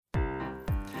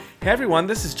Hey everyone,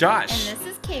 this is Josh. And this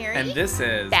is Carrie. And this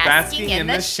is Basking in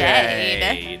the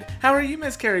Shade. How are you,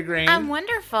 Miss Carrie Green? I'm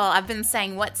wonderful. I've been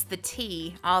saying, what's the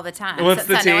tea all the time. What's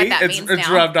the I know tea? what that means It's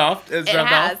now. rubbed off. It's It rubbed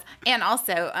has. off. And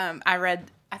also, I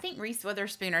read, I think Reese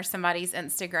Witherspoon or somebody's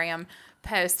Instagram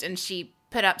post, and she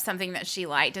put up something that she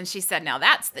liked, and she said, now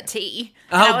that's the tea.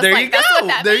 And I was there like, you that's go. What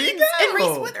that There means. you go. And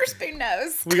Reese Witherspoon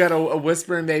knows. We got a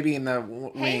whispering baby in the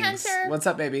Hey, wings. Hunter. What's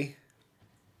up, baby?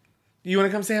 You want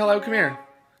to come say hello? Come here.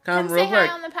 Come Come real say quick.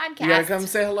 hi on the podcast. You gotta come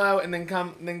say hello and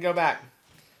then go back.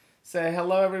 Say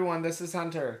hello, everyone. This is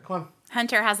Hunter. Come on.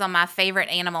 Hunter has on my favorite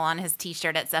animal on his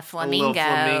t-shirt. It's a flamingo. A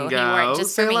little flamingo. He wore it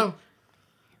just say for hello.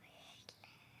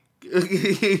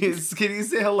 Can you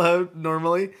say hello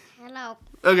normally? Hello.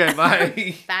 Okay, bye.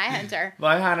 me. Bye, Hunter.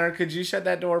 Bye, Hunter. Could you shut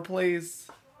that door, please?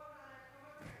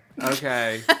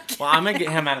 Okay. Well, I'm going to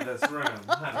get him out of this room.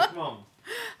 Hunter, come on.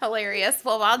 Hilarious.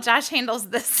 Well, while Josh handles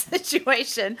this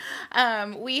situation,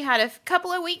 we had a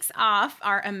couple of weeks off.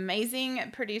 Our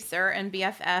amazing producer and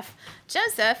BFF,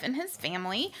 Joseph, and his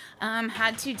family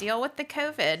had to deal with the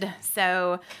COVID.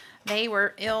 So they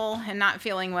were ill and not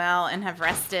feeling well and have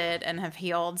rested and have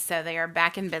healed. So they are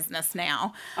back in business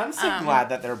now. I'm so glad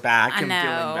that they're back and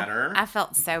feeling better. I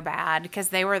felt so bad because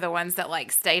they were the ones that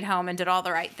stayed home and did all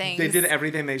the right things. They did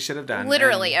everything they should have done.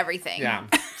 Literally everything. Yeah.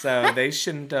 So they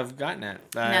shouldn't have gotten it.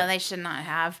 No, they should not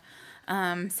have.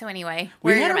 So anyway,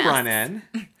 we wear had your a masks. run-in.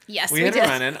 Yes, we we had did. a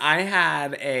run-in. I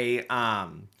had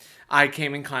I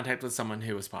came in contact with someone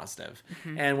who was positive.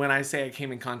 Mm-hmm. And when I say I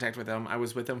came in contact with them, I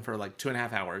was with them for like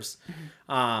 2.5 hours.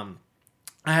 Mm-hmm.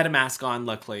 I had a mask on,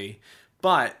 luckily.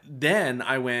 But then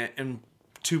I went and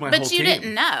to my whole But you team.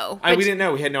 didn't know. We didn't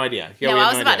know. We had no idea. Yeah, No, we had I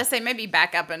was no about idea. to say maybe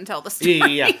back up and tell the story.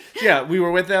 Yeah. We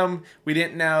were with them. We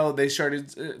didn't know. They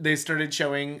started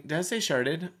showing. Did I say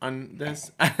started on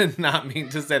this? I did not mean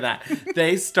to say that.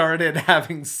 They started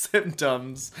having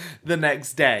symptoms the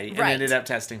next day and Right. ended up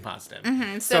testing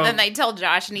positive. So then they tell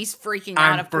Josh, and he's freaking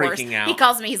out, I'm of course. freaking out. He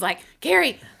calls me. He's like,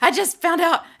 Gary, I just found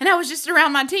out, and I was just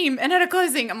around my team and at a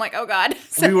closing. I'm like, oh, God.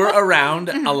 So, We were around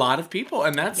a lot of people,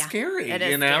 and that's Yeah, scary. it is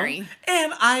you know? scary.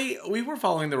 And we were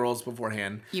following the rules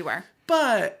beforehand. You were.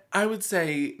 But I would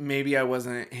say maybe I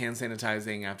wasn't hand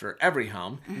sanitizing after every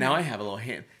home. Now I have a little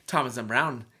Thomas &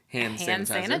 Brown hand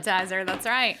sanitizer. That's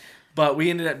right. But we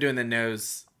ended up doing the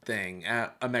nose thing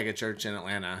at a mega church in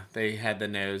Atlanta. They had the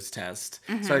nose test.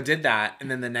 So I did that.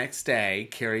 And then the next day,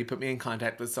 Carrie put me in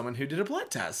contact with someone who did a blood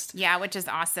test. Yeah, which is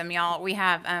awesome, y'all. We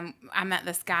have, I met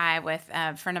this guy with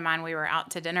a friend of mine. We were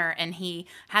out to dinner, and he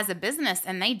has a business,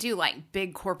 and they do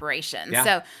big corporations. Yeah.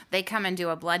 So they come and do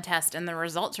a blood test, and the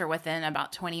results are within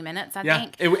about 20 minutes, I Yeah.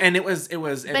 think.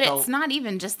 But But it's not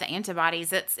even just the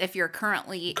antibodies. It's if you're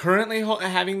currently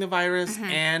having the virus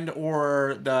and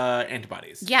or the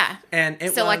antibodies. Yeah. And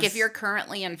it so was, if you're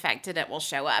currently infected, it will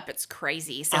show up. It's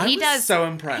crazy. So I he was does so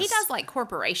impressed. He does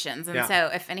corporations. And Yeah. so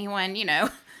if anyone, Yeah.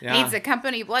 needs a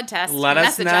company blood test, let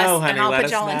us message know, us honey. and I'll Let put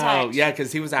us y'all in know. touch. Yeah,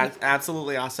 because he was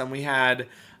absolutely awesome. We had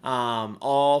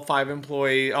all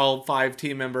 5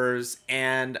 team members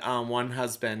and one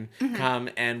husband come,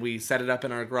 and we set it up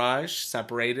in our garage,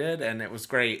 separated, and it was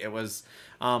great. It was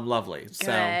lovely. So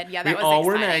Good. Yeah, that we was all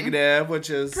were exciting. negative, which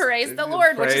is Praise the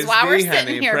Lord, which is praise why we're be,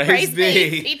 sitting honey. here. Praise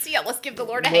be. PTO, let's give the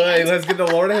Lord a hand. Let's get the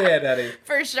Lord ahead, honey.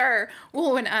 For sure.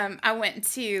 Well, when I went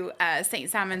to St.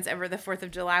 Simon's over the 4th of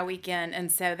July weekend,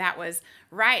 and so that was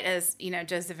right as,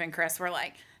 Joseph and Chris were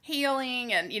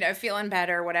healing and, feeling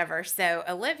better, whatever. So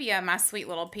Olivia, my sweet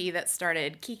little pea that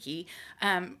started Kiki,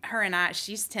 her and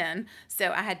she's 10.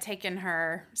 So I had taken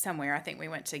her somewhere. I think we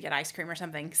went to get ice cream or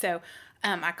something. So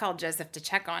I called Joseph to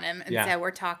check on him. And so we're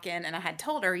talking, and I had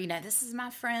told her, this is my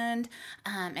friend.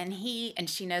 And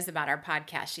she knows about our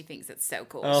podcast. She thinks it's so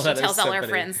cool. Oh, she that is tells so all her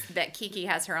funny. friends that Kiki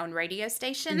has her own radio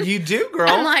station. You do, girl.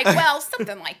 I'm like, well,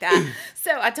 something like that.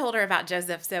 So I told her about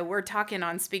Joseph. So we're talking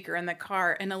on speaker in the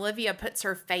car, and Olivia puts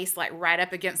her face right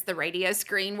up against the radio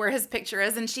screen where his picture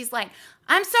is, and she's like,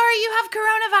 I'm sorry you have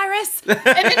coronavirus.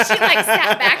 And then she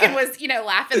sat back and was,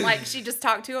 laughing like she just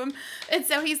talked to him. And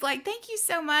so he's like, thank you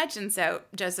so much. And so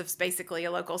Joseph's basically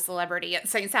a local celebrity at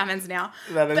St. Simon's now.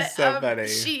 That is so funny.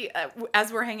 She,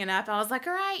 as we're hanging up, I was like,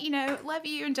 all right, love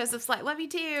you. And Joseph's like, love you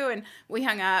too. And we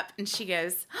hung up, and she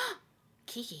goes,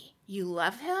 Kiki, you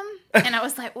love him? And I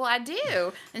was like, well, I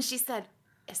do. And she said,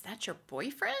 is that your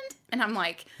boyfriend? And I'm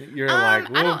like, You're like,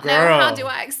 I don't know. girl. How do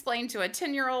I explain to a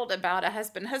 10-year-old about a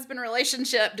husband-husband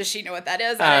relationship? Does she know what that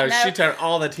is? I don't know. She told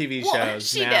all the TV shows. Well,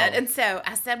 she did. And so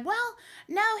I said, well,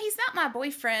 no, he's not my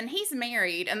boyfriend. He's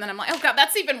married. And then I'm like, oh, God,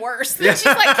 that's even worse. Then she's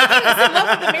like, Kiki was in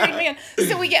love with a married man.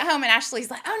 So we get home and Ashley's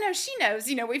like, oh, no, she knows.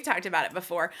 We've talked about it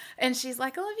before. And she's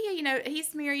like, Olivia,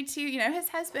 he's married to, his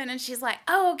husband. And she's like,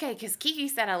 oh, okay, because Kiki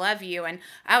said I love you. And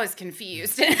I was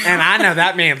confused. And I know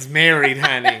that man's married,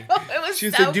 honey. It was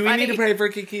She so said, do funny. we need to pray for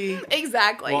Kiki?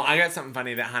 Exactly. Well, I got something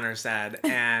funny that Hunter said.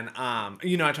 And,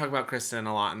 I talk about Kristen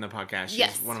a lot in the podcast. She's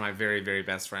Yes. one of my very, very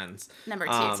best friends. Number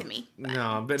 2 to me.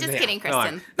 No, but Just yeah, kidding, go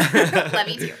on. Kristen. Love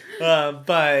you too.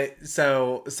 But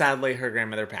so sadly her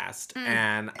grandmother passed. Mm.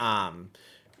 And,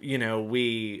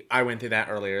 I went through that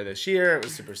earlier this year. It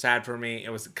was super sad for me.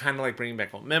 It was kind of like bringing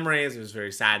back old memories. It was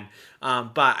very sad.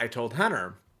 But I told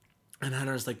Hunter, and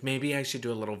Hunter's like, maybe I should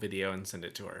do a little video and send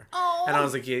it to her. Oh. And I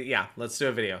was like, yeah, let's do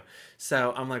a video.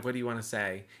 So I'm like, what do you want to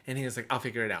say? And he was like, I'll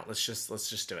figure it out. Let's just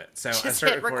do it. So I Just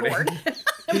start hit recording. record.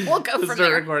 And we'll go from Start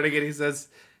there. recording, and he says,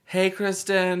 hey,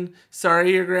 Kristen,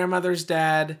 sorry your grandmother's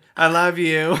dead. I love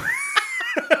you.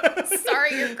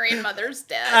 Sorry your grandmother's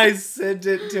dead. I sent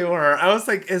it to her. I was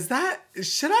like,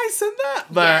 should I send that?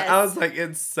 But Yes. I was like,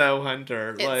 it's so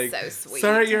Hunter. It's like, so sweet.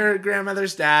 Sorry your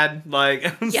grandmother's dad. Like,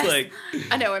 I was Yes. like,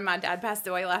 I know when my dad passed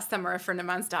away last summer, a friend of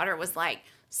mine's daughter was like,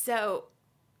 so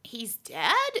he's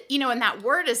dead? And that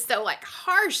word is so like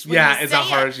harsh. When yeah, you it's say a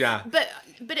harsh, yeah. But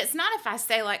it's not if I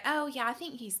say like, oh yeah, I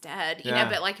think he's dead, Yeah.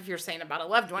 but like if you're saying about a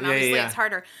loved one, Yeah, obviously yeah. it's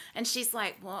harder. And she's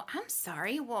like, well, I'm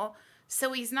sorry. Well,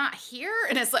 so he's not here?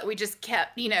 And it's like we just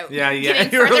kept, Yeah.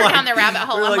 getting You're further like- down the rabbit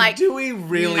hole. we're I'm like, do we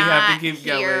really have to keep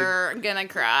going? here, gonna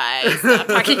cry. Stop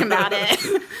talking about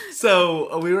it.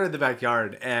 So we were in the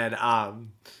backyard, and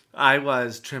I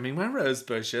was trimming my rose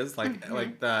bushes, like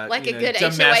the Like a good HOA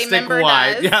domestic member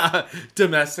wife, does. yeah,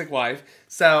 domestic wife.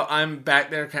 So I'm back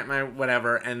there cutting my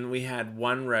whatever, and we had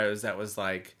one rose that was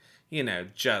like,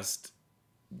 just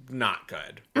not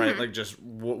good, right? Like just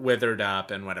withered up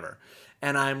and whatever.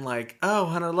 And I'm like, oh,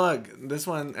 Hunter, look, this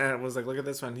one. And it was like, look at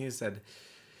this one. He said,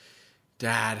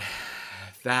 Dad,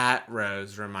 that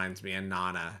rose reminds me of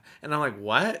Nana. And I'm like,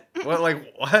 what?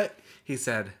 What? He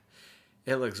said,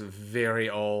 it looks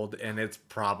very old and it's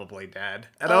probably dead.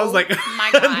 And I was like, my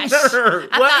gosh. Hunter,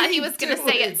 I what thought are he you was going to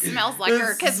say it doing? smells like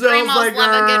her because smells grandmas like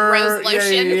love a good her. rose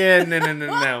lotion. Yeah.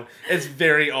 No. It's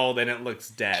very old and it looks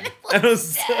dead. It And I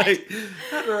was looks dead. like,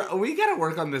 Hunter, we got to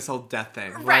work on this whole death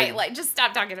thing. Right, like just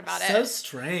stop talking about so it.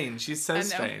 strange. She's so I know.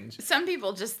 strange. Some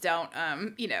people just don't,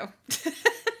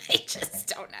 they just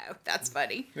don't know. That's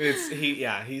funny. He's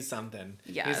something.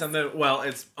 Yes. He's something. Well,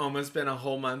 it's almost been a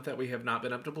whole month that we have not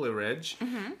been up to Blue Ridge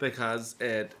because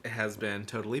it has been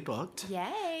totally booked.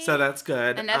 Yay. So that's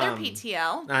good. Another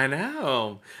PTL. I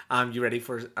know. You ready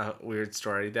for a weird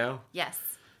story though? Yes.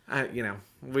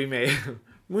 We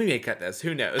may cut this.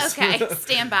 Who knows? Okay,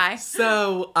 stand by.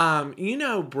 So,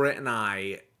 Britt and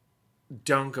I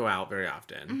don't go out very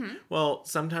often. Well,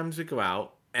 sometimes we go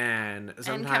out and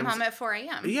sometimes... And come home at 4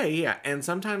 a.m. Yeah. And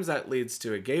sometimes that leads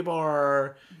to a gay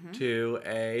bar, to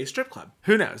a strip club.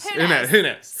 Who knows? Who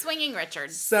knows? Swinging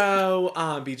Richard. So,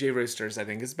 BJ Roosters, I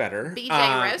think, is better.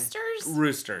 BJ Roasters?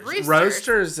 Roosters.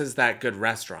 Roasters is that good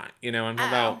restaurant. I'm talking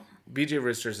about BJ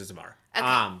Roosters is a bar. Okay.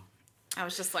 I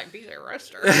was just like, BJ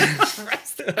Roasters.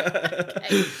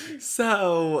 Okay.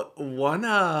 So, one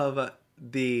of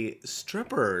the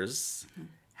strippers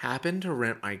happened to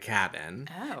rent my cabin.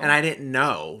 Oh. And I didn't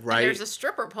know, right? And there's a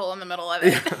stripper pole in the middle of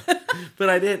it. But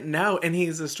I didn't know. And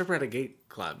he's a stripper at a gay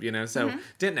club, so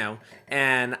didn't know.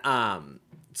 And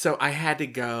so I had to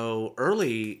go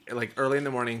early in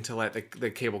the morning to let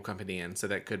the cable company in so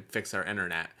that could fix our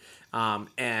internet.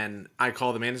 And I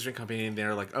called the management company and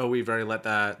they're like, oh, we've already let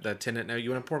the tenant know. You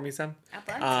want to pour me some?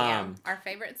 I'd love to. Our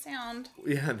favorite sound.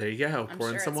 Yeah, there you go. I'm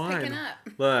Pouring sure some it's wine. picking up.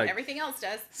 Look. Everything else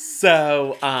does.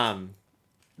 So,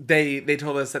 they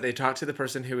told us that they talked to the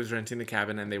person who was renting the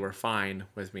cabin and they were fine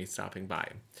with me stopping by.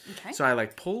 Okay. So I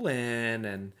pull in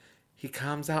and he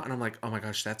comes out and I'm like, oh my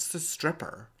gosh, that's the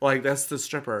stripper. That's the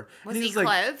stripper. Was and he like,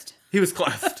 clothed? He was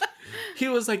clothed. He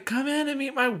was like, come in and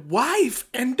meet my wife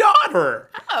and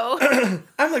daughter. Oh.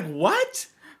 I'm like, what?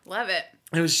 Love it.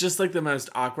 It was just the most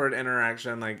awkward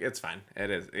interaction. It's fine.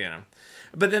 It is,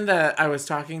 But then I was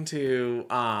talking to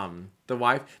the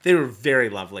wife. They were very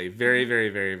lovely. Very, very,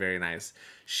 very, very nice.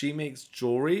 She makes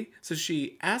jewelry. So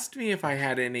she asked me if I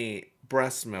had any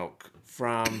breast milk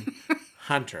from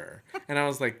Hunter. And I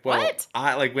was like, well, What?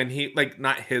 I like when he, like,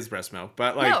 not his breast milk,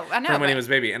 but like No, I know, from when he but- was a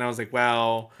baby. And I was like,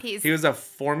 well, he was a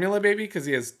formula baby because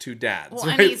he has 2 dads. Well,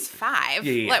 right? and he's 5.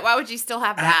 Yeah. Like, why would you still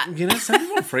have that? You know, some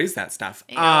people phrase that stuff.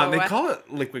 Ew. They call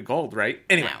it liquid gold, right?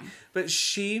 Anyway, No. but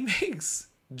she makes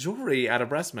jewelry out of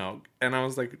breast milk. And I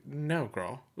was like, no,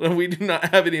 girl. We do not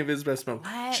have any of his breast milk.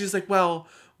 What? She's like, well,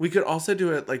 we could also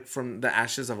do it like from the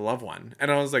ashes of a loved one.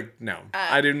 And I was like, no,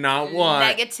 I do not want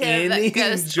Negative any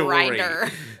ghost jewelry. rider.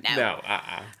 No.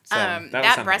 So that was that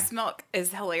something. breast milk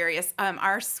is hilarious.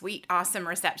 Our sweet, awesome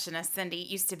receptionist, Cindy,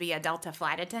 used to be a Delta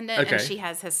flight attendant, Okay. and she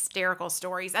has hysterical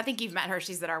stories. I think you've met her.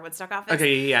 She's at our Woodstock office.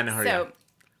 Okay, yeah, I know her. So yeah.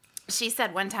 she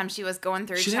said one time she was going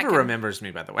through She checking. never remembers me,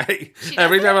 by the way. She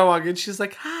Every doesn't? time I walk in, she's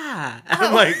like, hi.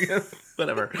 I'm Oh. like,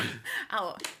 whatever.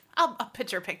 I'll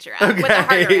put your picture up with a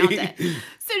heart around Okay. it.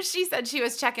 So she said she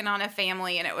was checking on a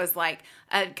family, and it was like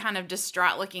a kind of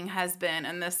distraught looking husband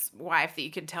and this wife that you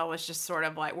could tell was just sort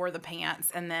of like wore the pants,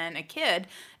 and then a kid.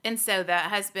 And so the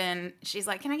husband, she's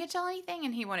like, can I get y'all anything?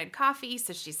 And he wanted coffee.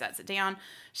 So she sets it down.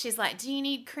 She's like, do you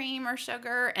need cream or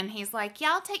sugar? And he's like,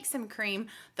 yeah, I'll take some cream.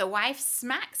 The wife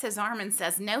smacks his arm and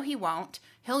says, no, he won't.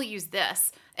 He'll use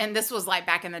this. And this was like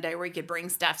back in the day where he could bring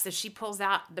stuff. So she pulls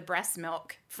out the breast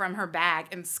milk from her bag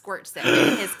and squirts it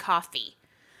in his coffee.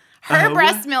 Her Oh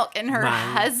breast milk in her my-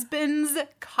 husband's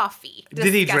coffee.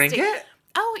 Did he drink Disgusting. it?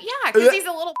 Oh, yeah, because he's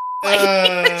a little like, he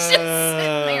was just sitting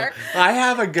there. I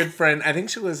have a good friend. I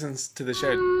think she listens to the show.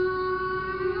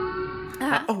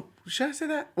 Uh-huh. Oh, should I say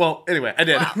that? Well, anyway, I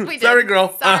did. Well, we did. Sorry,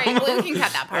 girl. Sorry, we can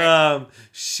cut that part.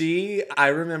 I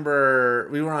remember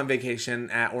we were on vacation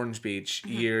at Orange Beach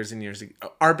Mm-hmm. years and years ago.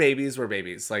 Our babies were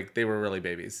babies. Like, they were really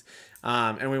babies.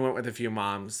 And we went with a few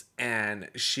moms, and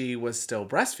she was still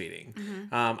breastfeeding.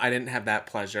 Mm-hmm. I didn't have that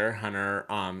pleasure. Hunter,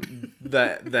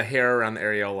 the hair around the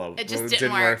areola It just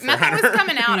didn't work. for Nothing was Hunter.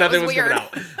 coming out. It Nothing was coming weird.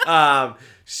 out.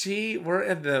 We're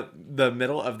in the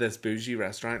middle of this bougie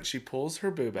restaurant. She pulls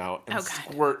her boob out and Oh,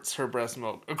 God. squirts her breast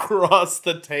milk across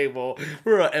the table.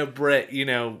 And Britt,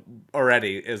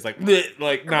 already is like, bleh,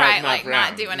 like not, Right, not, like,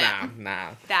 not nah, doing nah, it. Nah.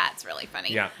 That's really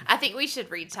funny. Yeah. I think we should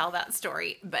retell that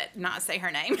story, but not say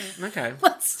her name. Okay.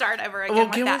 Let's start over again Well,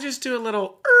 with can that. we just do a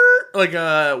little like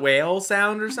a whale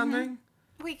sound or something?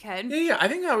 We could. Yeah, I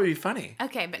think that would be funny.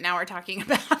 Okay, but now we're talking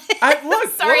about it. Look,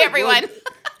 Sorry, look, everyone. look.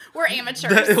 We're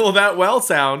amateurs. That whale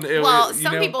sound. Well,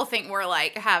 some people think we're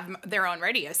like have their own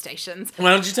radio stations. Why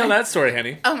don't you tell that story,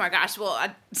 honey? Oh my gosh. Well,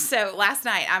 so last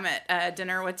night I'm at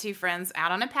dinner with 2 friends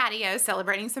out on a patio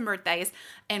celebrating some birthdays,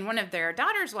 and one of their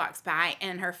daughters walks by,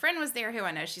 and her friend was there who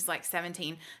I know she's like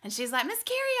 17, and she's like, Miss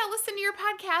Carrie, I listened to your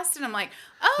podcast, and I'm like,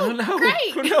 oh no.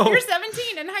 great. Oh, no. You're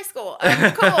 17 in high school. Cool.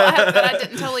 I hope that I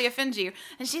didn't totally offend you.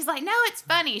 And she's like, no, it's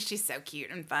funny. She's so cute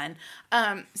and fun.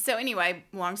 So anyway,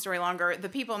 long story longer, the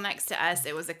people next to us,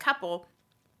 it was a couple,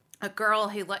 a girl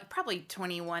who looked probably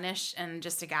 21-ish and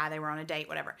just a guy. They were on a date,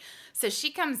 whatever. So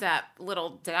she comes up,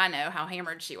 little did I know how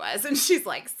hammered she was. And she's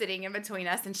like sitting in between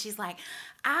us. And she's like,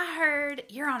 I heard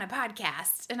you're on a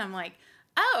podcast. And I'm like,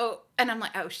 oh. And I'm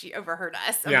like, oh, she overheard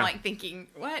us. I'm Yeah. like thinking,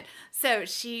 what? So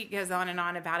she goes on and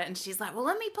on about it. And she's like, well,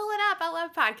 let me pull it up. I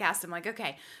love podcasts. I'm like,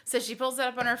 okay. So she pulls it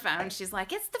up on her phone. She's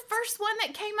like, it's the first one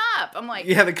that came up. I'm like,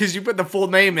 Yeah, because you put the full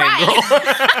name in, right. girl.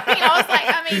 I was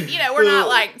like, we're not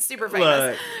like super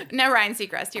famous. Look. No Ryan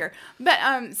Seacrest here. But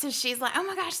so she's like, oh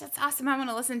my gosh, that's awesome. I want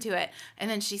to listen to it. And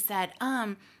then she said,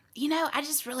 I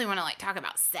just really want to like talk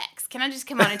about sex. Can I just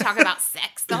come on and talk about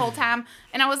sex the whole time?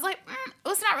 And I was like,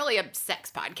 well, it's not really a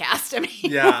sex podcast. I mean,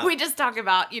 Yeah. we just talk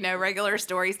about, regular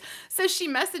stories. So she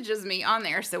messages me on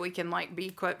there so we can like be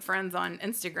quote friends on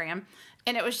Instagram.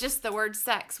 And it was just the word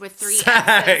sex with 3 Sex.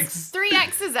 X's. 3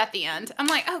 X's at the end. I'm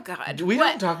like, oh God. We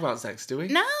what? don't talk about sex, do we?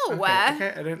 No. Okay,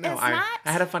 I didn't know. It's I not?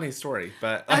 had a funny story,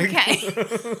 but like, Okay.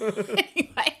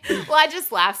 Anyway, well, I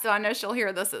just laughed, so I know she'll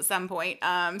hear this at some point.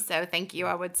 So thank you.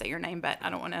 I would say your name, but I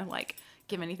don't want to like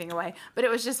give anything away. But it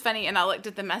was just funny, and I looked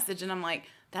at the message, and I'm like,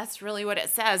 that's really what it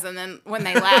says. And then when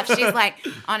they laugh, she's like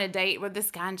on a date with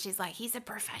this guy, and she's like, he's a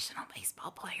professional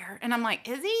baseball player. And I'm like,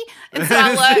 is he? And so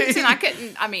I looked, and I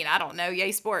couldn't. I mean, I don't know.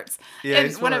 Yay sports. Yay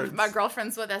and one of sports. my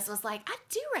girlfriends with us was like, I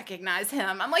do recognize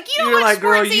him. I'm like, you don't you're watch like,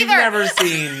 girl, sports you've either. never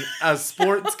seen a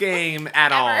sports game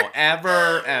at all,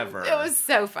 ever. It was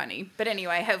so funny. But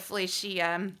anyway, hopefully she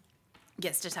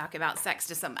gets to talk about sex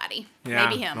to somebody. Yeah.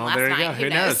 Maybe him Well, last there you night. go. Who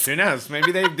Who knows?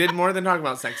 Maybe they did more than talk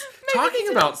about sex. Talking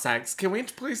about sex, can we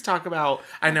please talk about,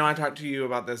 I know I talked to you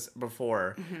about this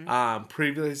before,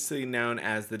 previously known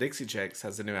as the Dixie Chicks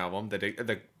has a new album,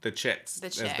 the Chicks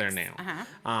is their name.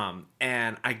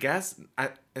 And I guess,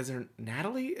 is there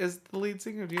Natalie is the lead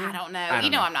singer? Do you know? I don't know.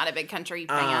 I'm not a big country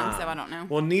fan, so I don't know.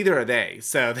 Well, neither are they.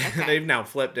 So they've now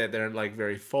flipped it. They're like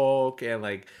very folk and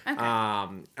like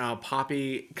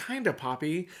poppy, kind of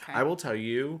poppy. Okay. I will tell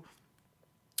you,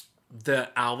 the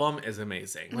album is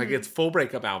amazing. Like, it's full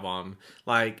breakup album.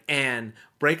 Like, and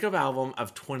breakup album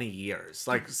of 20 years.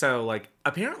 Like, so, like,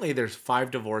 apparently there's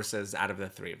 5 divorces out of the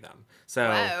 3 of them.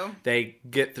 So they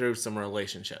get through some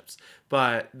relationships.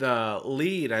 But the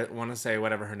lead, I want to say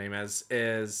whatever her name is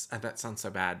that sounds so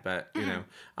bad, but, you know.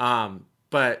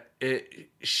 But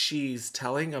she's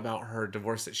telling about her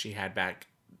divorce that she had back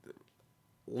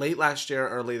late last year,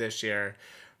 early this year.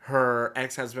 Her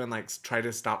ex-husband, like, tried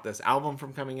to stop this album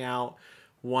from coming out.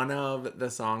 One of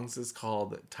the songs is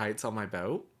called Tights on My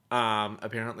Boat.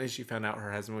 Apparently she found out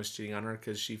her husband was cheating on her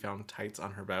because she found tights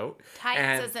on her boat. Tights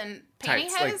as in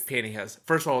pantyhose? Tights, like pantyhose.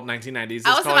 First of all, 1990s.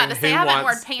 I was about to say, I haven't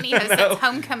worn pantyhose since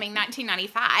Homecoming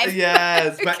 1995.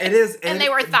 Yes, but it is. And they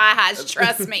were thigh highs,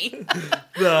 trust me.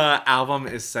 The album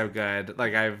is so good.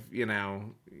 Like,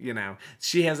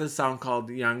 she has a song called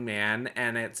Young Man,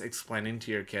 and it's explaining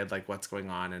to your kid, like, what's going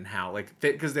on and how, like,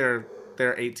 because they're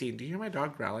 18. Do you hear my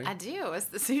dog growling? I do. Is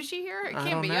the sushi here? It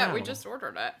can't be yet. We just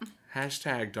ordered it.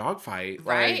 Hashtag dog fight.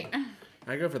 Right? Like,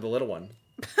 I go for the little one.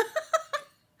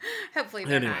 Hopefully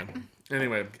they're not.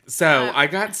 Anyway, so I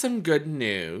got some good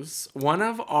news. One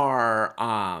of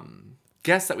our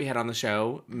guests that we had on the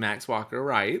show, Max Walker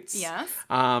Writes. Yes.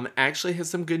 Actually has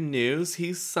some good news.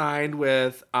 He's signed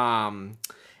with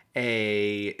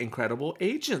a incredible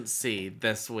agency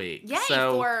this week. Yay,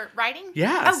 for writing?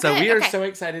 Yeah, so we are so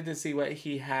excited to see what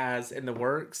he has in the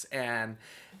works and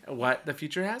what the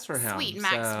future has for him. Sweet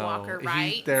Max Walker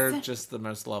Writes. They're just the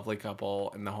most lovely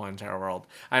couple in the whole entire world.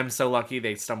 I'm so lucky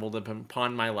they stumbled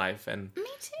upon my life. And me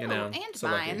too, and so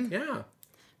mine. Lucky. Yeah.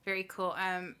 Very cool.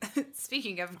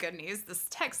 Speaking of good news, this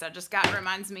text I just got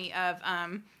reminds me of,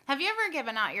 have you ever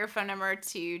given out your phone number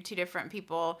to 2 different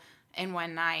people in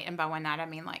one night? And by one night, I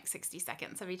mean like 60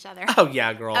 seconds of each other. Oh,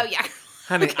 yeah, girl. Oh, yeah.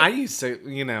 Honey, I used to,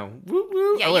 woo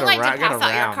woo. Yeah, you like to pass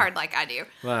out your card like I do.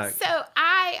 Look. So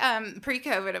I,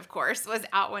 pre-COVID, of course, was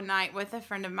out one night with a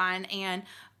friend of mine, and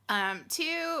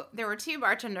there were 2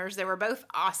 bartenders. They were both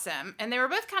awesome, and they were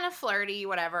both kind of flirty,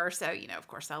 whatever. So, of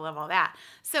course, I love all that.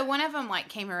 So one of them, like,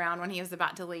 came around when he was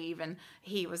about to leave, and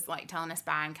he was, like, telling us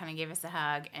bye and kind of gave us a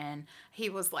hug, and he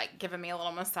was, like, giving me a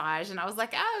little massage, and I was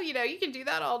like, oh, you can do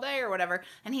that all day or whatever.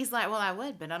 And he's like, well, I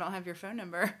would, but I don't have your phone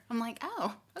number. I'm like,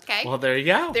 oh, okay. Well, there you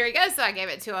go. There you go. So I gave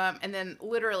it to him, and then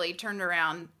literally turned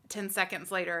around 10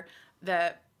 seconds later,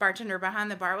 the bartender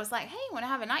behind the bar was like, hey, want to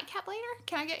have a nightcap later?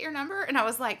 Can I get your number? And I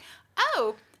was like,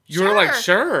 oh, you were like,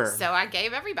 sure. So I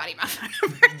gave everybody my phone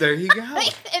number. There you go.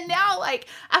 And now, like,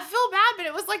 I feel bad, but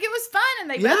it was like, it was fun, and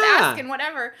they both asked and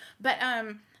whatever. But,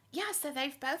 yeah, so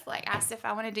they've both, like, asked if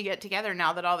I wanted to get together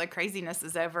now that all the craziness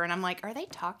is over. And I'm like, are they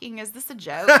talking? Is this a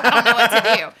joke? I don't know what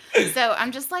to do. So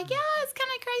I'm just like, yeah, it's kind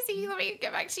of crazy. Let me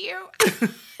get back to you.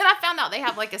 And I found out they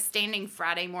have, like, a standing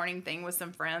Friday morning thing with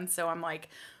some friends. So I'm like,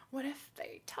 what if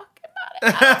they talk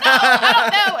about it? I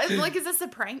don't know. It's like, is this a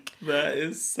prank? That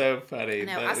is so funny.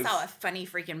 No, I saw a funny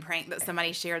freaking prank that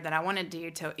somebody shared that I want to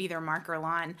do to either Mark or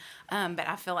Lon, but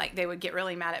I feel like they would get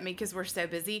really mad at me because we're so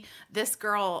busy. This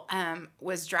girl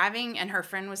was driving and her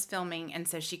friend was filming, and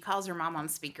so she calls her mom on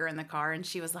speaker in the car, and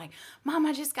she was like, Mom,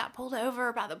 I just got pulled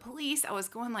over by the police. I was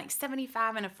going like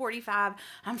 75 and a 45.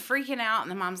 I'm freaking out.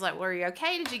 And the mom's like, well, are you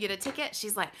okay? Did you get a ticket?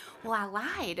 She's like, well, I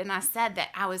lied, and I said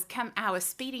that I was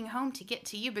speeding home to get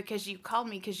to you because you called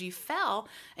me because you fell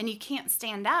and you can't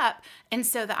stand up. And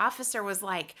so the officer was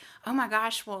like, oh my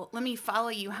gosh, well, let me follow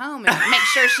you home and make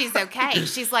sure she's okay.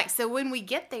 She's like, so when we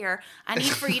get there, I need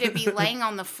for you to be laying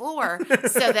on the floor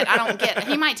so that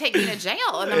he might take me to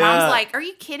jail. And the mom's like, are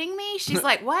you kidding me? She's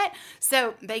like, what?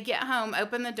 So they get home,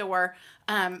 open the door.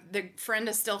 The friend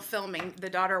is still filming.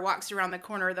 The daughter walks around the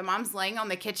corner. The mom's laying on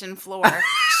the kitchen floor.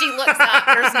 She looks up.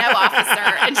 There's no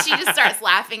officer. And she just starts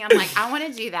laughing. I'm like, I want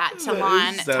to do that to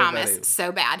Lon Thomas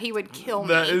so bad. He would kill me.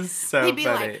 That is so He'd be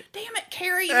funny. like, damn it,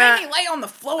 Carrie, you made me lay on the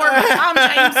floor with Tom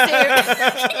James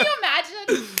too. Can you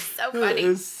imagine? So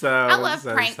funny. I love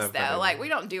pranks though. Funny. Like, we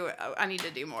don't do it. I need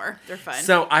to do more. They're fun.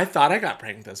 So I thought I got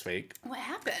pranked this week. What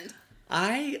happened?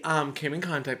 I came in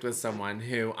contact with someone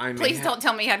who Please don't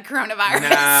tell me you had coronavirus.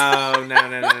 No.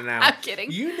 I'm kidding.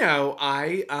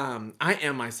 I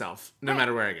am myself no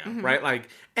matter where I go, right? Like,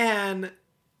 and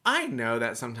I know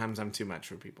that sometimes I'm too much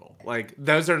for people. Like,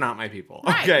 those are not my people.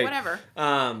 Right, okay? Whatever.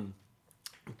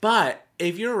 But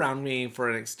if you're around me for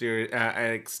an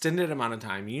extended amount of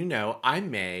time, you know I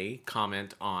may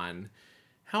comment on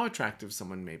how attractive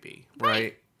someone may be,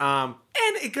 right? And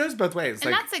it goes both ways.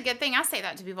 And that's a good thing. I say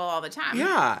that to people all the time.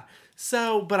 Yeah.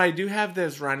 So, but I do have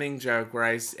this running joke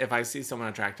where if I see someone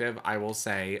attractive, I will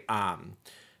say,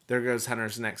 there goes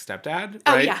Hunter's next stepdad. Right?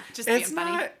 Oh, yeah. Just it's being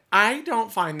funny. I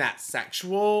don't find that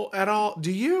sexual at all.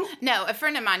 Do you? No, a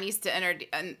friend of mine used to introduce,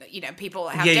 people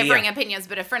have differing opinions,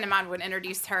 but a friend of mine would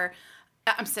introduce her.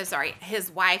 I'm so sorry.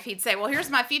 His wife, he'd say, well, here's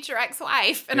my future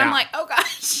ex-wife. And I'm like, oh,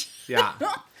 gosh. Yeah.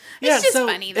 It's just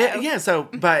funny, though.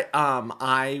 But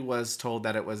I was told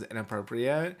that it was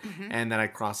inappropriate and that I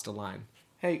crossed a line.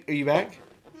 Hey, are you back?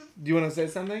 Do you want to say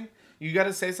something? You got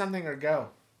to say something or go. All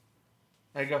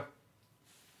right, go.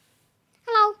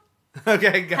 Hello.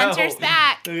 Okay, go. Hunter's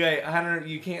back. Okay, Hunter,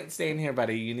 you can't stay in here,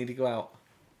 buddy. You need to go out.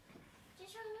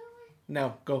 Just run over.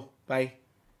 No, go. Bye.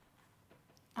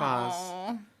 Pause.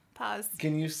 Aww. Pause.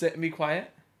 Can you sit and be quiet?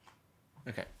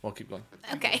 Okay, we'll keep going.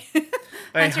 Okay.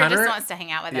 Right, Hunter just wants to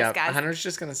hang out with us, guys. Hunter's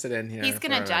just going to sit in here. He's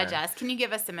going to judge us. Can you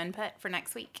give us some input for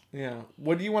next week? Yeah.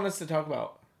 What do you want us to talk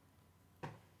about?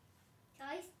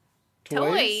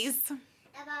 Toys.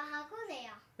 About how cool they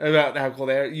are. About how cool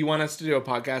they are. You want us to do a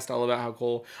podcast all about how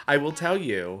cool? I will tell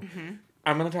you.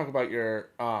 I'm going to talk about your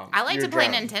I like your to play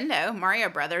drone. Nintendo. Mario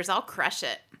Brothers. I'll crush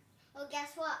it. Oh,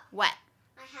 guess what? What?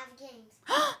 I have games.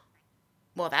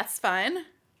 Well, that's fun.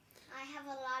 I have a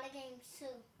lot of games too.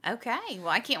 Okay. Well,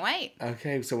 I can't wait.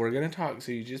 Okay, so we're going to talk,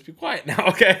 so you just be quiet now,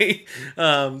 okay?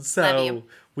 Love So you.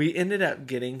 we ended up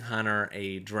getting Hunter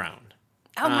a drone.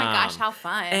 Oh my gosh, how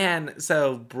fun. And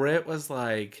so Britt was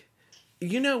like,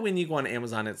 you know when you go on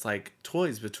Amazon, it's like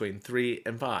toys between 3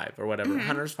 and 5 or whatever.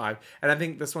 Hunter's 5. And I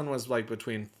think this one was like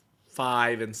between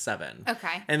 5 and 7.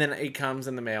 Okay. And then it comes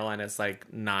in the mail and it's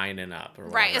like 9 and up or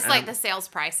whatever. Right, it's And like I'm- the sales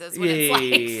prices when Yeah, it's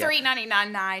like yeah.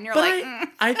 $3.99.9. You're But like,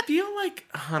 I feel like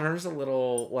Hunter's a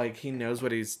little, like, he knows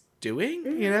what he's doing,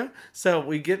 you know? So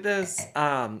we get this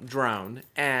drone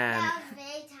and That was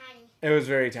very tiny. it was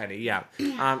very tiny, yeah.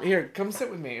 Here, come sit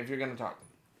with me if you're going to talk.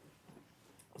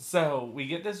 So we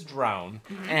get this drone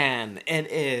and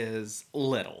it is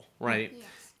little, right? Yes.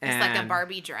 it's like a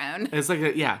Barbie drone. It's like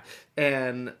a, yeah.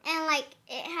 And And like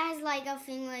it has like a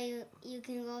thing where you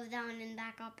can go down and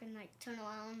back up and like turn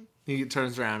around. he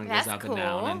turns around and That's goes up cool.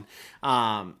 and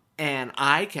down. And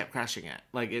I kept crashing it.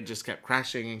 Like, it just kept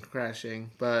crashing and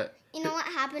crashing. But You know what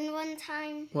happened one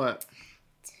time? what?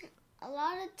 A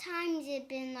lot of times it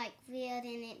been like weird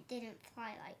and it didn't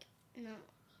fly like no.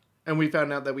 And we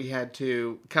found out that we had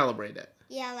to calibrate it.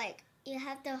 Yeah, like you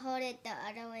have to hold it the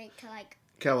other way to like.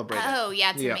 Calibrate it. Oh,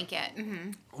 yeah, to Yeah. make it.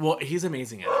 Well, he's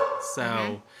amazing at it.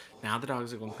 So now the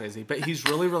dogs are going crazy. But he's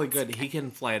really, really good. He can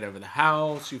fly it over the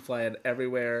house. You fly it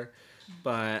everywhere.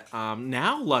 But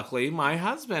now, luckily, my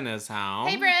husband is home.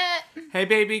 Hey, Britt. Hey,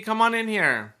 baby, come on in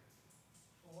here.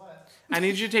 What? I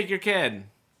need you to take your kid.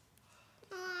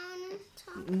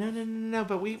 No.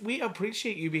 But we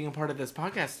appreciate you being a part of this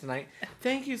podcast tonight.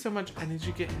 Thank you so much. I need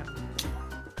you to get him.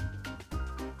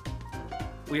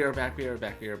 We are back.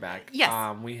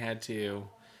 Yes. We had to...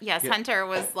 Yes, Yeah. Hunter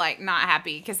was like not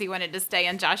happy because he wanted to stay,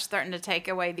 and Josh threatened to take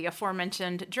away the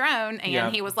aforementioned drone, and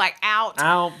Yep. he was like out.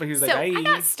 Out, but he was So like, I hey.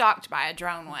 got stalked by a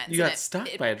drone once. You got and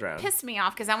stalked by a drone? Pissed me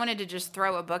off because I wanted to just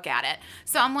throw a book at it.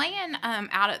 So I'm laying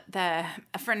out at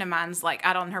a friend of mine's like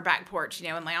out on her back porch, you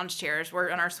know, in lounge chairs. We're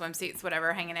in our swimsuits,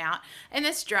 whatever, hanging out, and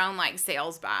this drone like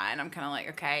sails by, and I'm kind of like,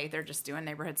 okay, they're just doing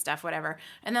neighborhood stuff, whatever.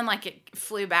 And then like it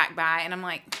flew back by, and I'm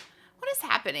like, what is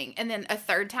happening? And then a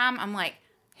third time, I'm like,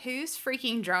 whose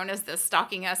freaking drone is this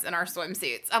stalking us in our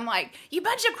swimsuits? I'm like, you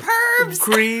bunch of pervs.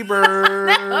 Creeper.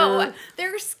 No,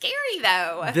 they're scary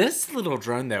though. This little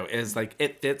drone, though, is like,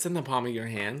 it fits in the palm of your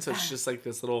hand. So it's just like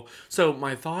this little. So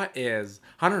my thought is,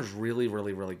 Hunter's really,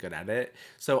 really, really good at it.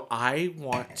 So I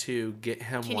want to get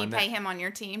him Can one you that. pay him on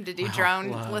your team to do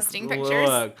drone Look, listing pictures?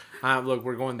 Look,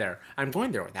 we're going there. I'm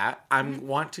going there with that. I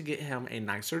want to get him a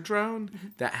nicer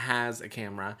drone that has a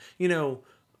camera. You know,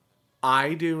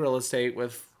 I do real estate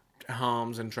with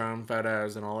homes and drone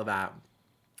photos and all of that.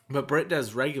 But Britt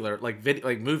does regular, like, video,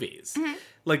 like movies.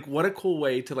 Like, what a cool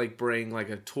way to, like, bring, like,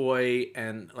 a toy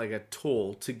and, like, a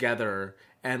tool together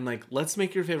and, like, let's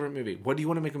make your favorite movie. What do you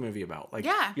want to make a movie about? Like,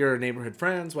 Yeah. your neighborhood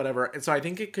friends, whatever. And so I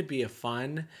think it could be a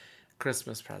fun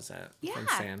Christmas present from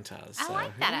Yeah. Santa. I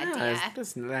like that idea.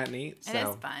 Isn't that neat? It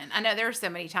is fun. I know there are so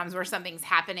many times where something's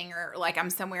happening or like I'm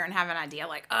somewhere and have an idea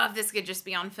like, oh, if this could just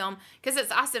be on film. Because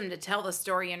it's awesome to tell the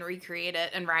story and recreate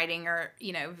it in writing or,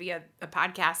 you know, via a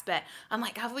podcast. But I'm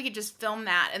like, oh, if we could just film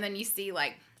that. And then you see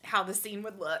like how the scene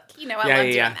would look. You know, I Yeah, love yeah,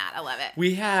 doing yeah. that. I love it.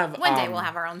 We have One day we'll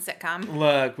have our own sitcom.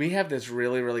 Look, we have this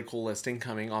really, really cool listing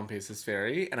coming on Paces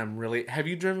Ferry, and I'm really. Have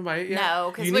you driven by it yet? No,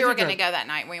 because You we need were to going to drive- go that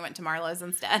night. We went to Marlowe's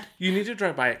instead. You need to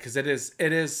drive by it because it is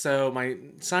so. My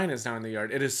sign is now in the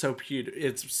yard. It is so cute.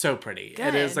 It's so pretty.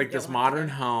 It is Good. like this You'll have modern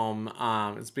to.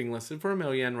 home. It's being listed for $1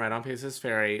 million right on Paces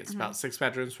Ferry. It's about 6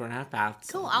 bedrooms, 4.5 baths.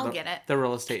 Cool, I'll The- get it. The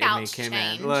real estate in me Couch came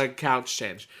change. in. Look, couch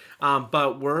change.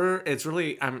 But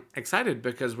I'm excited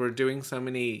because we're doing so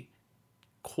many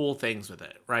cool things with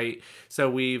it, right? So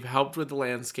we've helped with the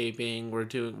landscaping.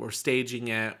 We're staging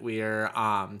it. We're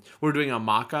doing a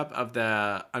mock-up of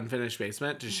the unfinished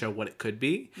basement to show what it could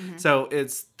be. So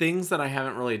it's things that I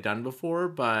haven't really done before,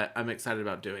 but I'm excited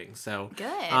about doing. So Good.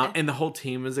 and the whole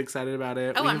team is excited about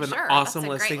it. Oh, we I'm have an sure. awesome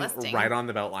That's a great listing, listing. right on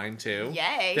the Beltline too.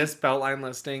 Yay. This Beltline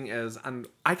listing is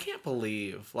I can't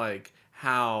believe like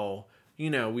how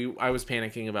I was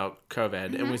panicking about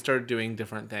COVID and we started doing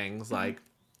different things like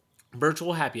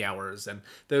virtual happy hours and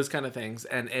those kind of things,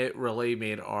 and it really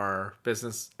made our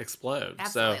business explode.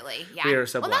 Absolutely. So Yeah. we are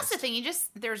so well, blessed. that's the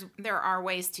thing. There are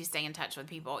ways to stay in touch with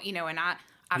people, and I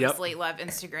obviously love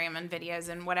Instagram and videos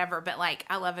and whatever, but like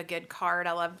I love a good card.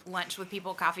 I love lunch with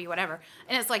people, coffee, whatever.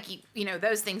 And it's like,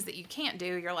 those things that you can't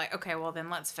do, you're like, okay, well then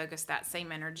let's focus that same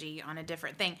energy on a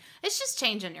different thing. It's just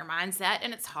changing your mindset,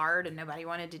 and it's hard, and nobody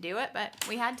wanted to do it, but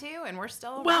we had to, and we're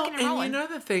still rocking and rolling.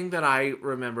 the thing that I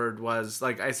remembered was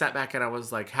like I sat back and I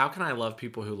was like, how can I love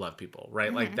people who love people,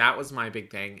 right? Like that was my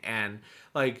big thing. And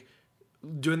like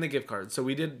doing the gift cards. So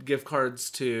we did gift cards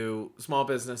to small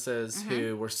businesses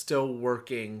who were still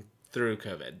working through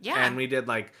COVID. Yeah. And we did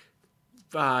like,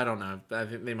 I don't know, I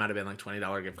think they might have been like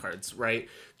 $20 gift cards, right?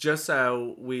 Just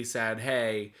so we said,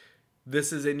 hey,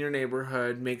 this is in your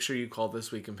neighborhood. Make sure you call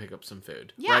this week and pick up some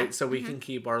food, Yeah. right? So we can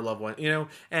keep our loved one,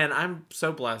 and I'm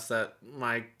so blessed that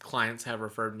my clients have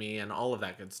referred me and all of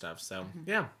that good stuff. So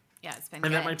yeah. Yeah, it's been And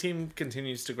good. that my team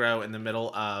continues to grow in the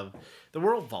middle of the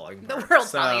world falling apart. The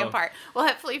world's falling apart. Well,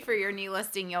 hopefully for your new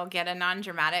listing, you'll get a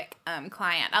non-dramatic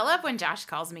client. I love when Josh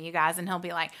calls me, you guys, and he'll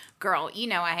be like, girl,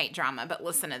 I hate drama, but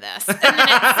listen to this. And then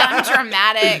it's some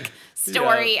dramatic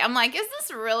story. Yeah. I'm like, is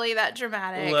this really that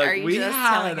dramatic? Look, Are you just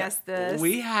telling us this?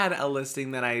 We had a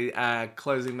listing that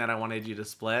closing that I wanted you to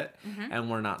split,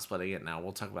 and we're not splitting it now.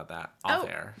 We'll talk about that off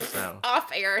air. So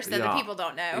off air, so Yeah. that people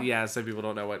don't know. Yeah, so people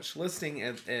don't know which listing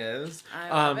it is. I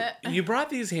love it. You brought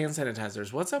these hand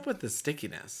sanitizers. What's up with the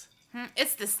stickiness?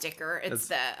 It's the sticker. It's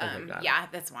okay, got it. yeah,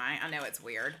 that's why. I know it's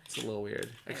weird. It's a little weird.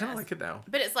 I kind of like it though.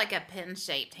 But it's like a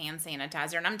pin-shaped hand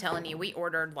sanitizer. And I'm telling you, we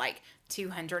ordered like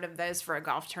 200 of those for a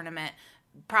golf tournament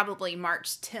probably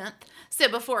March 10th. So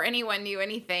before anyone knew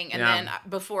anything. And then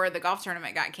before the golf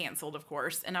tournament got canceled, of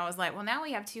course. And I was like, well, now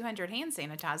we have 200 hand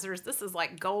sanitizers. This is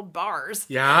like gold bars.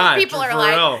 Yeah, People are for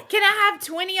like, real. can I have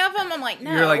 20 of them? I'm like,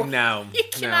 no. You're like, no. You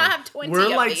cannot have 20 We're of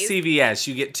like these. CVS.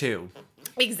 You get 2.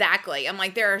 Exactly. I'm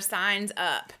like, there are signs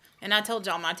up. And I told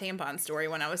y'all my tampon story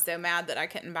when I was so mad that I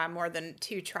couldn't buy more than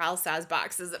 2 trial size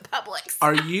boxes at Publix.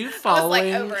 Are you I was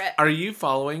following? like over it. Are you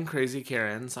following Crazy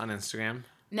Karens on Instagram?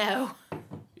 No.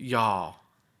 Y'all,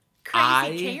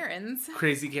 Crazy Karens.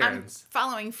 Crazy I'm Karens.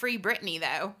 following Free Britney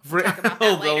though. Free- Talk about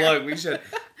that later. Look, we should.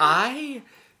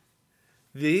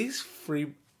 These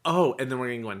free. Oh, and then we're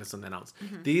gonna go into something else.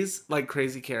 These like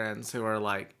Crazy Karens who are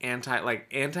like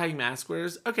anti-mask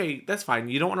wearers. Okay, that's fine.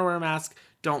 You don't want to wear a mask,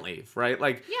 don't leave. Right?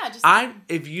 Like, Yeah, just-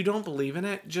 if you don't believe in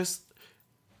it, just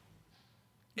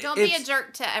Don't be a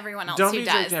jerk to everyone else don't who be a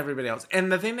does. jerk to everybody else.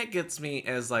 And the thing that gets me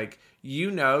is like,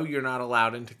 you're not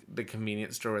allowed into the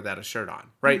convenience store without a shirt on,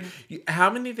 right? How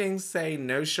many things say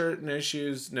no shirt, no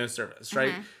shoes, no service,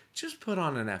 right? Just put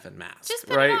on an effing mask, Just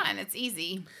put right? it on. It's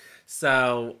easy.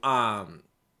 So,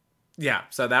 yeah,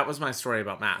 so that was my story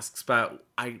about masks, but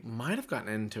I might have gotten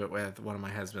into it with one of my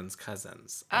husband's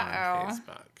cousins on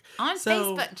Facebook. On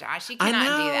So, Facebook, Josh, you I cannot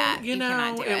know, do that. You know,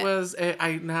 cannot do it.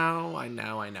 I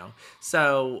know.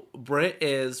 So, Britt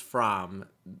is from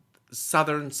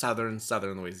southern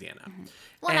Louisiana.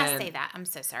 When I And- say that, I'm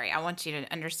so sorry. I want you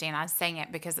to understand I'm saying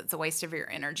it because it's a waste of your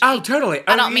energy. Oh, totally.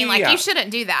 I don't mean like you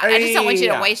shouldn't do that. I just don't want you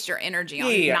to Yeah. waste your energy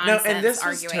on No, nonsense and this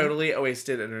arguing. is totally a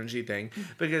wasted energy thing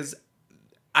because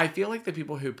I feel like the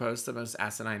people who post the most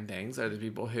asinine things are the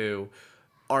people who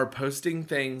are posting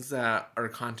things that are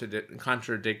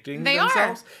contradicting They are.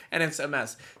 themselves, and it's a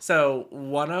mess. So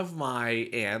one of my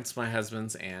aunts, my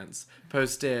husband's aunts,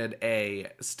 posted a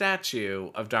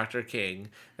statue of Dr.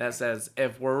 King that says,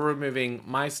 "If we're removing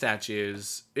my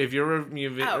statues, if you're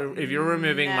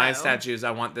removing my no. statues,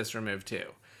 I want this removed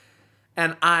too."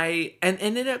 And I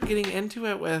ended up getting into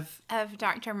it with Of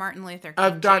Dr. Martin Luther King.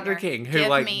 of Dr. Jr. King, who Give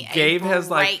like me a gave his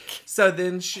like. break. So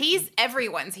then He's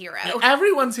everyone's hero.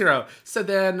 everyone's hero. So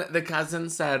then the cousin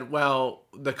said, "Well,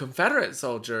 the Confederate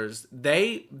soldiers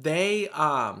they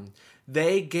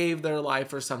gave their life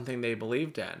for something they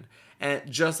believed in."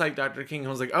 And just like Dr. King, I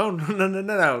was like, "Oh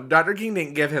no! Dr. King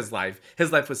didn't give his life.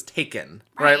 His life was taken,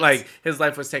 right? Like his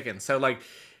life was taken. So like."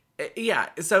 Yeah,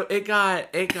 so it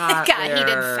got got heated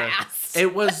fast.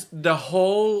 It was the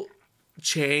whole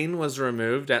chain was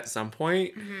removed at some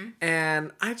point, Mm-hmm.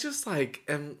 and I just like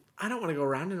I don't want to go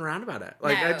round and round about it.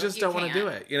 Like I No, just you don't want to do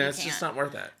can't. it. You know, You it's just can't. not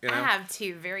worth it. You know, I have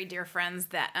two very dear friends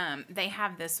that they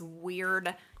have this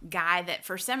weird guy that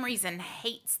for some reason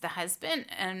hates the husband,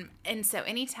 and so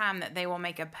anytime that they will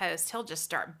make a post, he'll just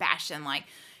start bashing like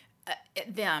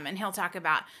them, and he'll talk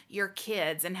about your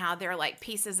kids and how they're like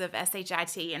pieces of shit,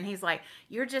 and he's like,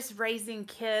 you're just raising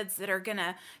kids that are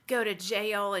gonna go to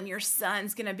jail, and your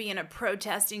son's gonna be in a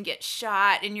protest and get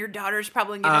shot, and your daughter's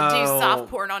probably gonna do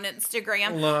soft porn on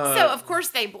Instagram. Look. So of course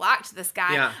they blocked this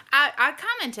guy. Yeah. I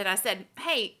commented, I said,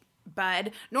 hey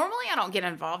bud, normally I don't get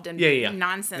involved in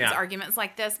nonsense Yeah. arguments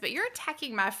like this, but you're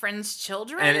attacking my friend's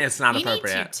children, And it's not you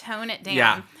appropriate. need to tone it down.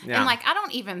 Yeah. And like, I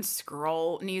don't even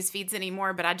scroll news feeds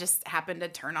anymore, but I just happened to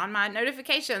turn on my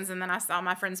notifications, and then I saw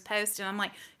my friend's post, and I'm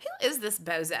like, who is this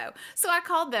bozo? So I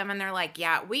called them, and they're like,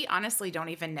 yeah, we honestly don't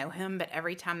even know him, but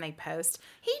every time they post,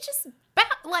 he just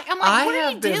like, I'm like, what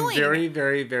are you doing? I have been very,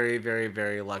 very, very, very,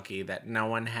 very lucky that no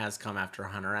one has come after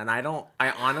Hunter, and I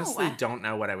honestly don't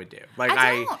know what I would do. Like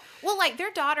I don't. Well, like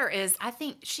their daughter is, I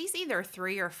think she's either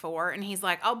 3 or 4, and he's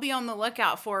like, I'll be on the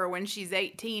lookout for her when she's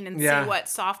 18 and see what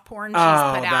soft porn she's put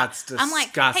out. That's disgusting. I'm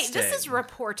like, hey, this is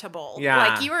reportable. Yeah.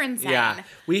 Like, you are insane. Yeah.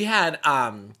 We had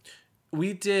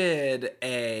we did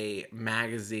a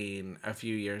magazine a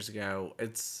few years ago. I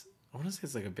want to say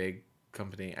it's like a big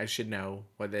company. I should know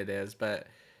what it is, but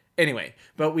anyway,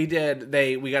 we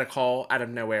got a call out of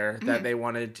nowhere that they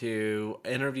wanted to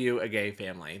interview a gay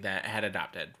family that had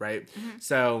adopted, right? Mm-hmm.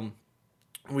 So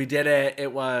we did it.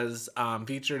 It was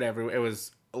featured everywhere. It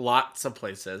was lots of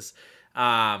places.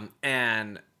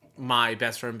 And my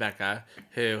best friend Becca,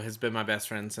 who has been my best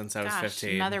friend since I was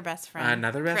 15. Another best friend.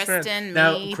 Another best Kristen, friend.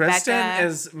 No, me, Kristen Becca.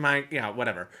 is my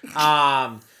whatever.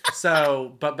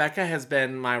 But Becca has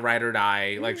been my ride or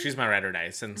die. Like she's my ride or die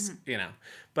since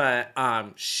But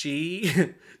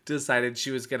she decided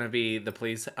she was gonna be the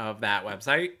police of that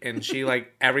website, and she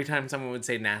like every time someone would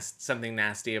say something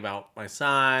nasty about my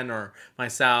son or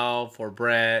myself or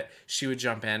Brett, she would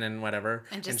jump in and whatever.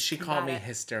 And she called me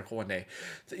hysterical one day.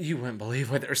 You wouldn't believe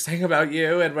what they're saying about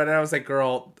you, and when I was like,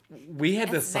 "Girl, we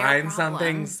had to sign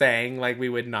something saying like we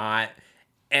would not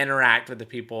interact with the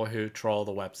people who troll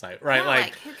the website, right?" Yeah,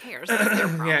 like who cares? That's their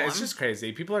problem. Yeah, it's just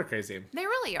crazy. People are crazy. They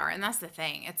really are, and that's the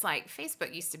thing. It's like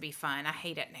Facebook used to be fun. I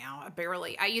hate it now.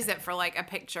 I use it for like a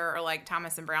picture or like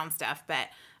Thomas and Brown stuff, but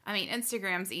I mean,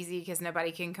 Instagram's easy because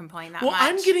nobody can complain that much. Well,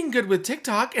 I'm getting good with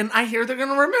TikTok, and I hear they're going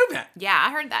to remove it. Yeah,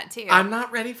 I heard that too. I'm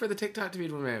not ready for the TikTok to be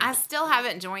removed. I still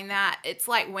haven't joined that. It's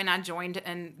like when I joined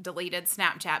and deleted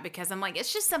Snapchat because I'm like,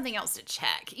 it's just something else to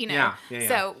check, you know? Yeah.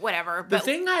 So, whatever. The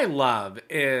thing I love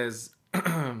is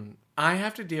I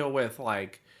have to deal with,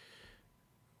 like,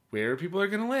 where people are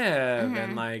going to live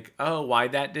and, like, oh, why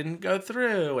that didn't go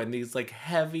through and these, like,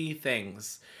 heavy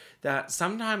things that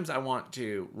sometimes I want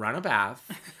to run a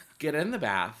bath, get in the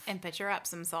bath. And put your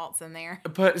Epsom salts in there.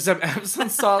 Put some Epsom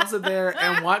salts in there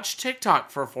and watch TikTok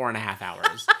for 4.5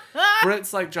 hours.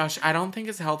 Britt's like, Josh, I don't think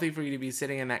it's healthy for you to be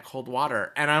sitting in that cold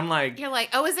water. And I'm like... You're like,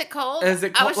 oh, is it cold? Is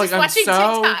it cold? I was like, just watching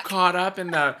I'm so TikTok. caught up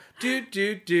in the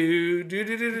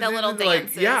the little like,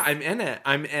 dances. yeah, I'm in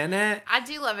it. I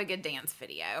do love a good dance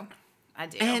video. I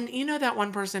do. And you know that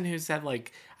one person who said,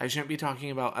 like, I shouldn't be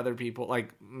talking about other people, like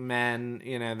men,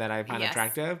 you know, that I find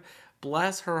attractive?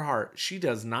 Bless her heart. She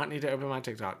does not need to open my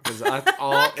TikTok because that's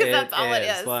all it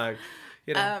is. Like,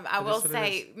 you know, I will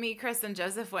say, me, Chris, and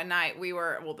Joseph one night,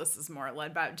 this is more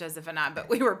led by Joseph and I, but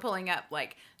we were pulling up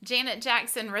like Janet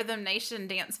Jackson Rhythm Nation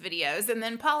dance videos and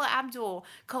then Paula Abdul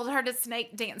Cold Hearted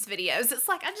Snake dance videos. It's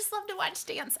like, I just love to watch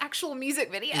actual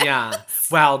music videos. Yeah.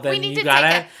 Well, then you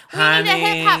gotta, honey, we need a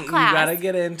hip-hop class. You gotta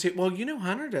get into, well, you know,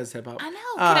 Hunter does hip hop. I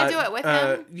know. Can I do it with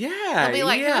him? Yeah. He'll be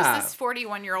like, who's this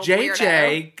 41-year-old weirdo?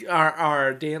 JJ,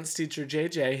 our dance teacher,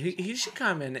 JJ, he should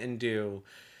come in and do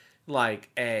like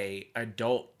a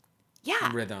adult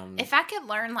rhythm. If I could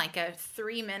learn like a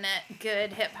 3-minute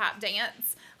good hip hop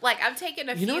dance, like I've taken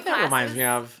a few classes. You know what that reminds me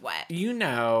of? What? You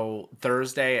know,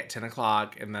 Thursday at 10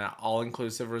 o'clock in the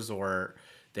all-inclusive resort,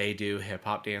 they do hip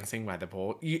hop dancing by the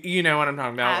pool. You know what I'm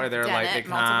talking about? I've Where they're done like, it they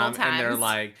come multiple and they're times.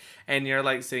 like, and you're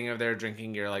like sitting over there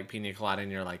drinking your like pina colada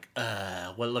and you're like,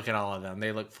 well, look at all of them.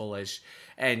 They look foolish.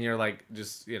 And you're like,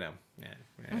 just, you know,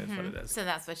 it's what it is. So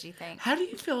that's what you think. How do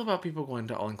you feel about people going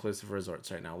to all-inclusive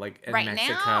resorts right now? Like in Right now?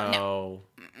 Mexico? No.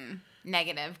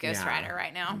 Negative Ghost Yeah. Rider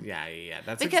right now. Yeah.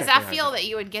 That's Because exactly I how feel feel. that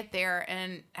you would get there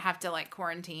and have to like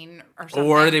quarantine or something.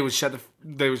 Or they would shut it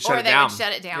down. Would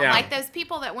shut it down. Yeah. Like those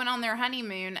people that went on their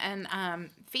honeymoon and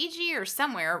Fiji or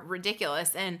somewhere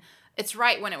ridiculous, and it's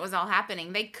right when it was all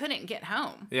happening. They couldn't get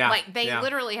home. Yeah, Like they yeah.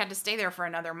 literally had to stay there for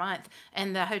another month.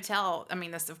 And the hotel, I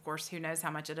mean, this of course, who knows how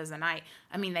much it is a night.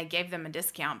 I mean, they gave them a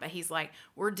discount, but he's like,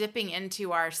 we're dipping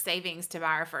into our savings to buy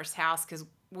our first house because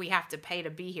we have to pay to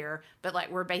be here, but like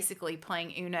we're basically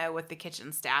playing Uno with the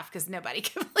kitchen staff because nobody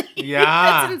can leave. Yeah.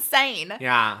 That's insane.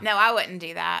 Yeah. No, I wouldn't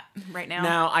do that right now.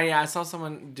 No, I saw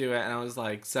someone do it, and I was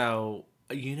like, so,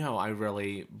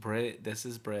 this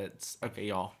is Brit's. Okay,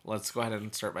 y'all, let's go ahead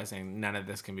and start by saying none of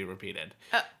this can be repeated.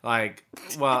 Like,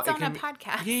 well, It's on can a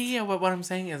podcast. Yeah, what I'm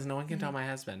saying is no one can tell my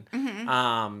husband.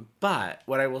 But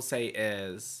what I will say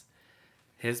is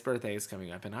his birthday is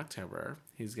coming up in October.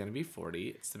 He's going to be 40.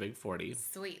 It's the big 40.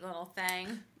 Sweet little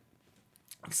thing.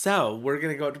 So we're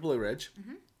going to go up to Blue Ridge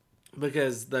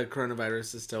because the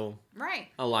coronavirus is still Right.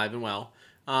 alive and well.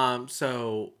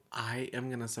 So I am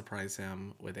going to surprise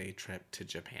him with a trip to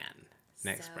Japan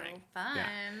next So spring. fun.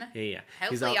 Yeah.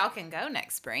 Hopefully y'all can go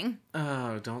next spring.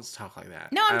 Oh, don't talk like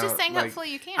that. No, I'm just Oh, saying like,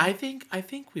 hopefully you can. I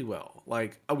think we will.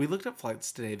 Like, we looked up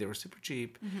flights today. They were super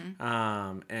cheap.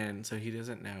 And so he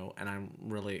doesn't know, and I'm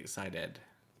really excited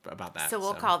about that. So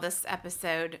we'll call this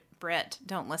episode Britt,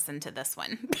 don't listen to this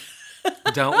one.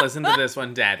 Don't listen to this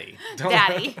one, Daddy. Don't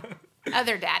Daddy.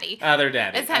 Other daddy. Other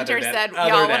Daddy. As Hunter Other said, other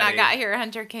y'all, when I daddy. got here,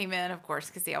 Hunter came in, of course,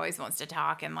 because he always wants to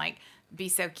talk and like be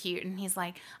so cute. And he's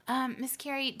like, Miss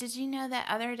Carrie, did you know that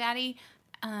other daddy,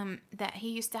 that he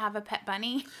used to have a pet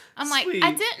bunny? I'm like, I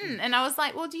Sweet. didn't. And I was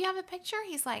like, well, do you have a picture?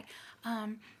 He's like,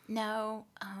 no,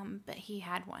 but he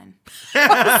had one.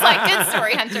 I was like, good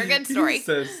story, Hunter, good story. He's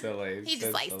so silly. He so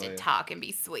just likes silly. to talk and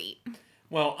be sweet.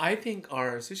 Well, I think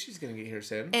our sushi's going to get here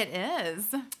soon. It is.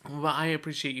 Well, I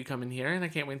appreciate you coming here, and I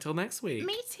can't wait until next week.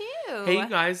 Me too. Hey, you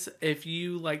guys, if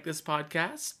you like this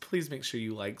podcast, please make sure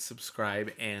you like,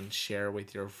 subscribe, and share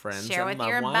with your friends Share and with loved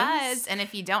your ones. buds. And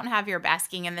if you don't have your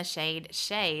Basking in the Shade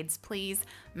shades, please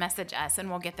message us and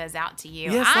we'll get those out to you.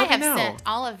 Yes, I let me have know. sent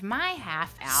all of my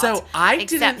half out. So I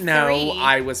except didn't know 3.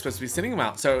 I was supposed to be sending them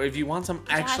out. So if you want some,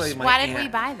 actually, my why aunt, did we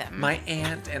buy them? My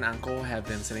aunt and uncle have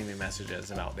been sending me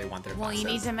messages about they want their Well, you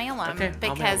glasses. need to mail them Okay, I'll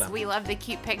mail because them. we love the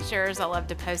cute pictures. I love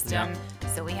to post Yeah. them.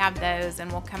 So we have those and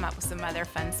we'll come up with some other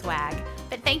fun swag.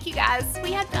 But thank you guys.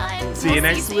 We had fun. See you We'll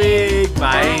next soon. week.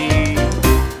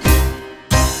 Bye.